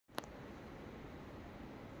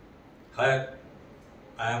Hi,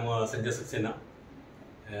 I am Sanjay Saxena,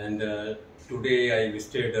 and today I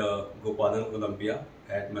visited Gopalan Olympia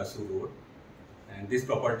at Mysore Road. And this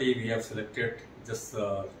property we have selected just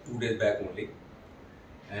 2 days back only.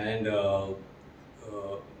 And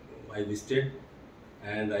I visited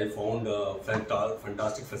and I found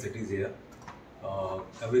fantastic facilities here.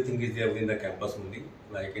 Everything is there within the campus only,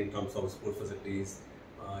 like in terms of sports facilities,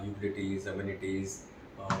 utilities, amenities,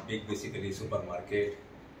 big basically supermarket,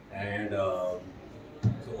 and so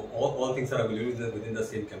all things are available within the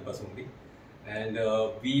same campus only. And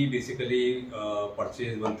we basically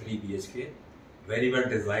purchased one 3 BHK, very well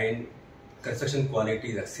designed, construction quality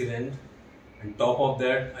is excellent. And top of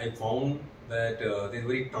that, I found that there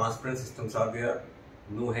very transparent systems are there,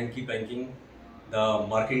 no hanky panking. The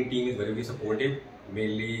marketing team is very supportive,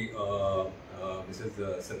 mainly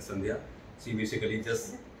Mrs. Sandhya. She basically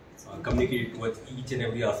just communicated towards each and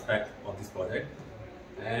every aspect of this project.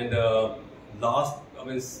 And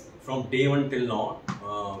from day one till now,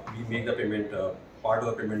 we make the payment, part of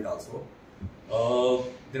the payment also.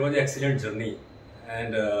 There was an excellent journey,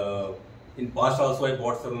 and in past also I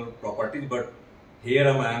bought some properties, but here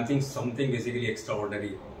I am thinking something basically extraordinary,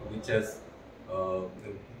 which has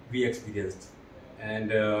we experienced. And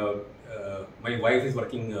my wife is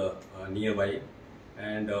working nearby,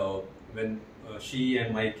 and when she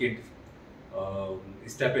and my kid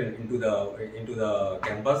step into the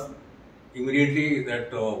campus, immediately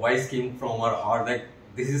that voice came from our heart that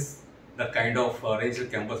this is the kind of residential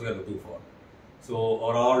campus we are looking for. So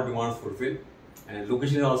our all demands fulfilled, and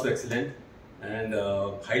location is also excellent, and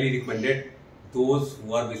highly recommended those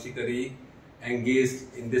who are basically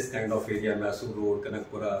engaged in this kind of area, Mysore Road,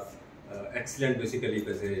 Kanakpura. Excellent basically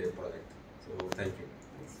as a project. So thank you.